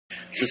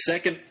The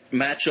second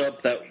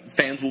matchup that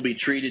fans will be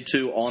treated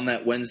to on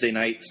that Wednesday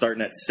night,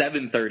 starting at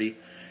 7:30,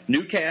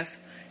 NewCath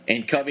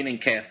and Covington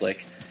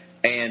Catholic.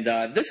 And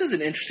this is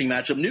an interesting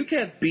matchup.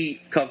 NewCath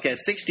beat CovCath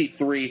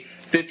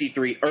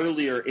 63-53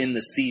 earlier in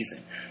the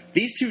season.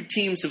 These two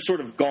teams have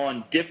sort of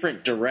gone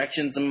different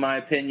directions, in my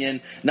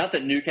opinion. Not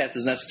that NewCath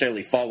has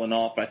necessarily fallen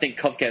off, but I think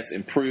CovCath's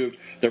improved.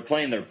 They're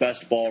playing their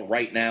best ball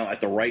right now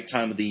at the right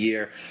time of the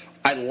year.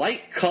 I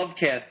like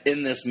CovCath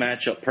in this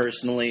matchup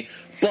personally,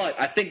 but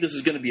I think this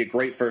is going to be a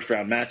great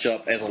first-round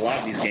matchup, as a lot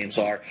of these games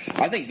are.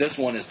 I think this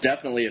one is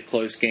definitely a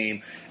close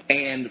game.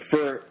 And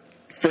for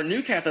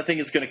NewCath, I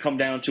think it's going to come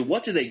down to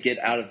what do they get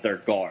out of their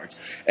guards.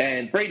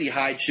 And Brady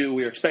Hychu,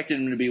 we were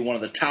expecting him to be one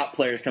of the top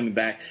players coming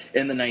back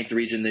in the 9th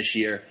region this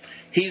year.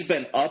 He's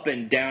been up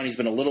and down. He's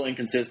been a little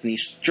inconsistent.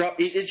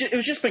 It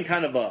was just been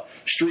kind of a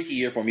streaky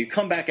year for him. You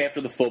come back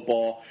after the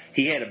football.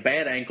 He had a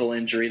bad ankle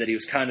injury that he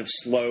was kind of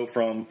slow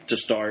from to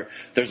start.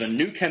 There's a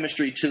new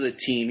chemistry to the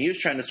team. He was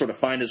trying to sort of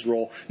find his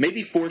role,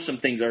 maybe force some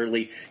things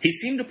early. He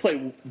seemed to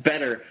play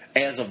better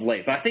as of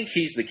late, but I think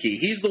he's the key.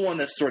 He's the one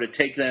that's sort of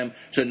take them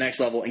to the next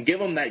level and give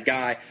them that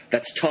guy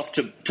that's tough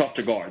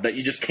to guard, that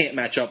you just can't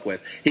match up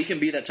with. He can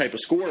be that type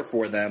of scorer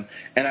for them,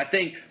 and I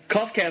think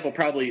CovCath will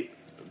probably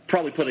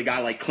put a guy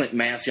like Clint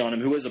Massey on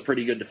him, who is a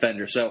pretty good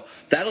defender. So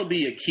that'll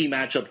be a key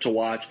matchup to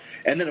watch.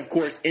 And then, of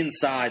course,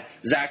 inside,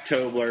 Zach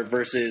Tobler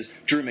versus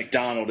Drew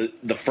McDonald,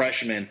 the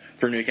freshman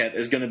for NewCath,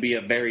 is going to be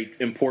a very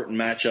important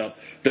matchup.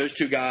 Those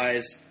two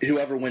guys,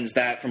 whoever wins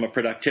that from a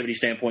productivity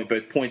standpoint,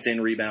 both points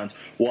and rebounds,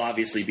 will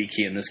obviously be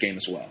key in this game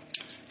as well.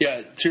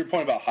 Yeah, to your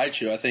point about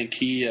Haichu, I think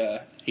he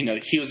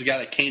was a guy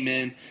that came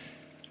in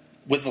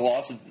with the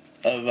loss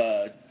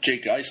of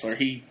Jake Geisler.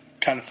 He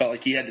kind of felt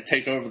like he had to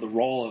take over the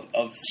role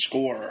of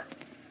scorer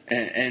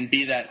and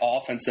be that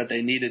offense that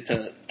they needed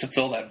to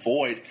fill that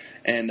void.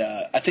 And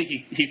I think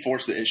he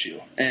forced the issue.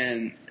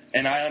 And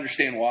I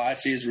understand why. I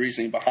see his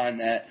reasoning behind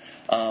that.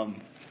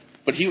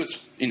 But he was,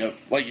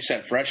 like you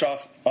said, fresh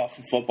off of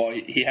football.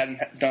 He hadn't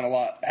had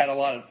a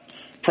lot of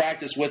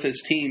practice with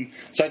his team.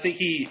 So I think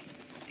he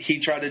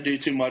tried to do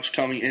too much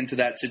coming into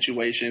that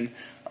situation.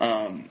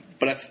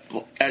 But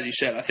as you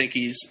said, I think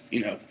he's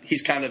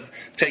kind of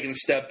taken a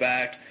step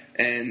back,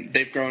 and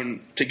they've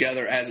grown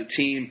together as a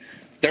team.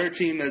 They're a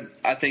team that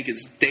I think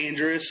is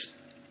dangerous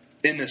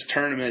in this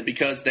tournament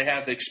because they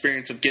have the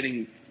experience of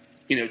getting,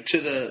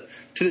 to the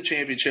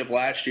championship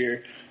last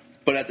year,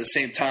 but at the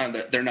same time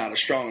they're not as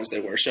strong as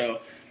they were. So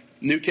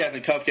NewCath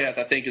and CovCath,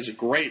 I think, is a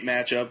great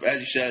matchup.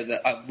 As you said,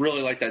 I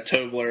really like that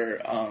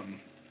Tobler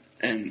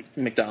and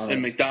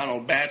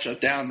McDonald matchup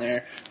down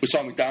there. We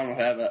saw McDonald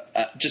have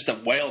just a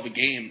whale of a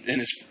game in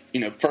his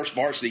first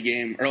varsity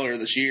game earlier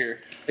this year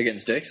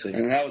against Dixie,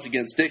 and that was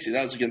against Dixie.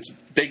 That was against a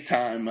big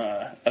time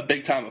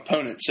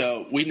opponent.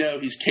 So we know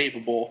he's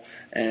capable,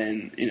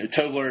 and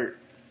Tobler,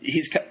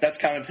 that's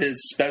kind of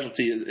his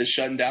specialty is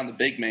shutting down the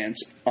big man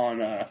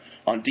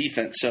on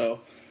defense.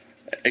 So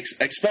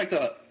expect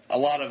a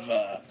lot of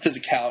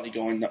physicality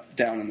going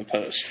down in the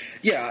post.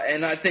 Yeah,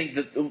 and I think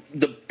that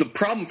the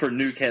problem for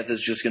NewCath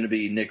is just going to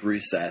be Nick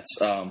Rusatz.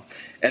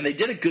 And they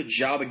did a good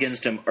job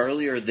against him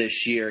earlier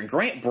this year. And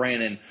Grant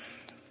Brannon,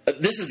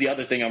 this is the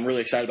other thing I'm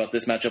really excited about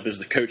this matchup is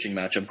the coaching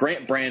matchup.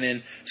 Grant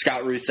Brannon,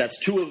 Scott Rusatz,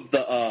 two of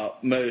the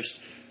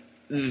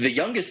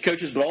youngest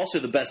coaches, but also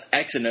the best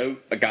X and O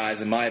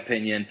guys, in my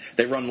opinion.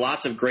 They run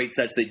lots of great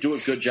sets. They do a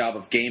good job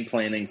of game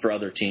planning for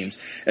other teams.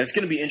 And it's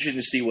going to be interesting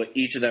to see what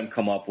each of them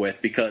come up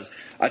with because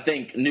I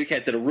think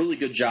NewCath did a really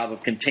good job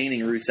of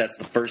containing Rusatz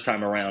the first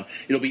time around.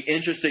 It'll be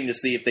interesting to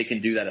see if they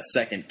can do that a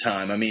second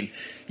time. I mean,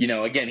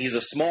 again, he's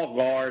a small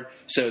guard,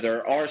 so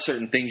there are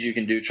certain things you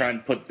can do, trying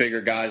to put bigger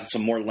guys with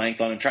some more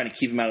length on him, trying to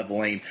keep him out of the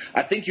lane.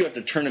 I think you have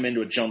to turn him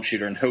into a jump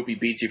shooter and hope he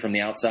beats you from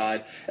the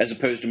outside as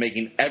opposed to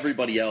making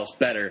everybody else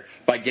better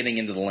by getting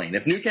into the lane.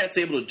 If NewCath's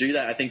able to do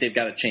that, I think they've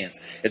got a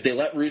chance. If they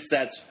let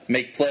Rusatz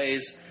make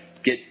plays,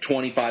 get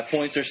 25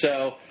 points or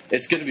so,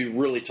 it's going to be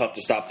really tough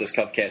to stop this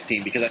CovCath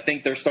team because I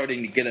think they're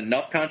starting to get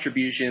enough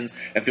contributions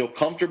and feel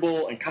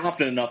comfortable and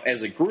confident enough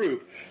as a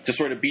group to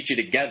sort of beat you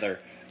together.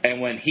 And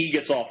when he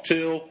gets off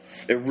too,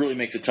 it really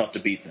makes it tough to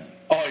beat them.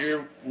 Oh,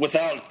 you're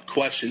without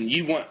question.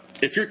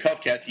 If you're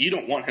CovCath, you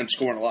don't want him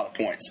scoring a lot of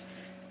points.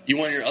 You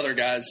want your other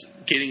guys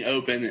getting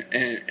open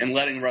and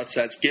letting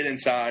Rusatz get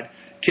inside,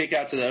 kick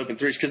out to the open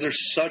threes because they're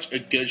such a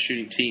good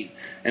shooting team.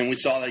 And we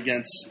saw that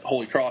against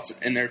Holy Cross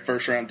in their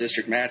first-round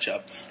district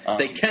matchup.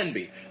 They can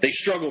be. They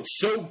struggled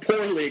so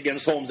poorly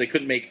against Holmes they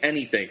couldn't make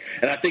anything.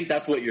 And I think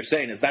that's what you're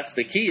saying is that's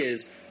the key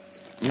is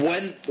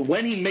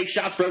when he makes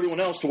shots for everyone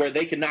else to where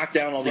they can knock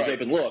down all these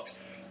open looks,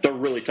 they're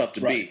really tough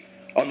to beat.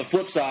 On the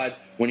flip side,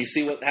 when you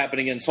see what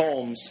happened against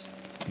Holmes,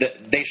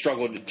 they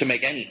struggled to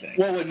make anything.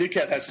 Well, what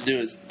NewCath has to do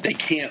is they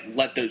can't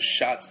let those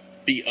shots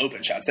be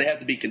open shots. They have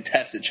to be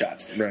contested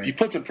shots. Right. If you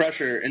put some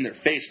pressure in their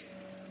face,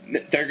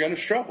 they're going to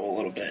struggle a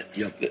little bit.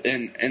 Yep.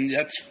 And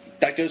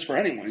that goes for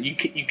anyone. You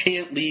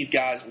can't leave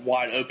guys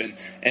wide open.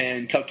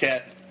 And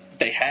CovCath,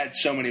 they had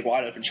so many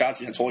wide open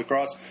shots against Holy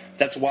Cross.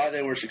 That's why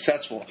they were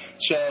successful.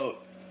 So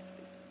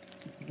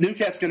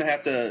NewCath's going to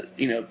have to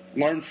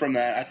learn from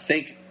that. I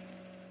think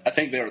I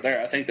think they were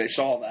there. I think they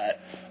saw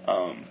that.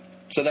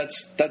 So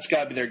that's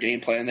got to be their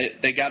game plan.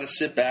 They got to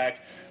sit back,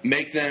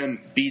 make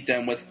them beat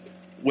them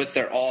with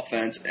their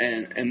offense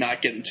and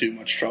not get in too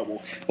much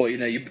trouble. Well,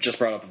 you just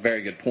brought up a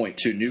very good point,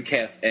 too.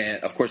 NewCath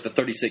and, of course, the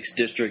 36th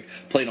District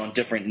played on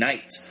different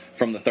nights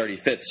from the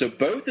 35th. So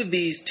both of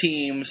these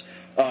teams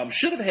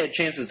should have had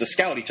chances to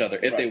scout each other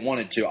if they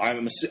wanted to.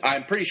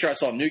 I'm pretty sure I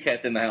saw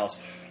NewCath in the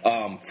house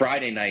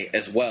Friday night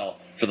as well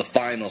for the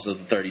finals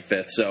of the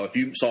 35th. So if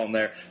you saw them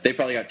there, they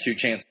probably got two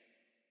chances.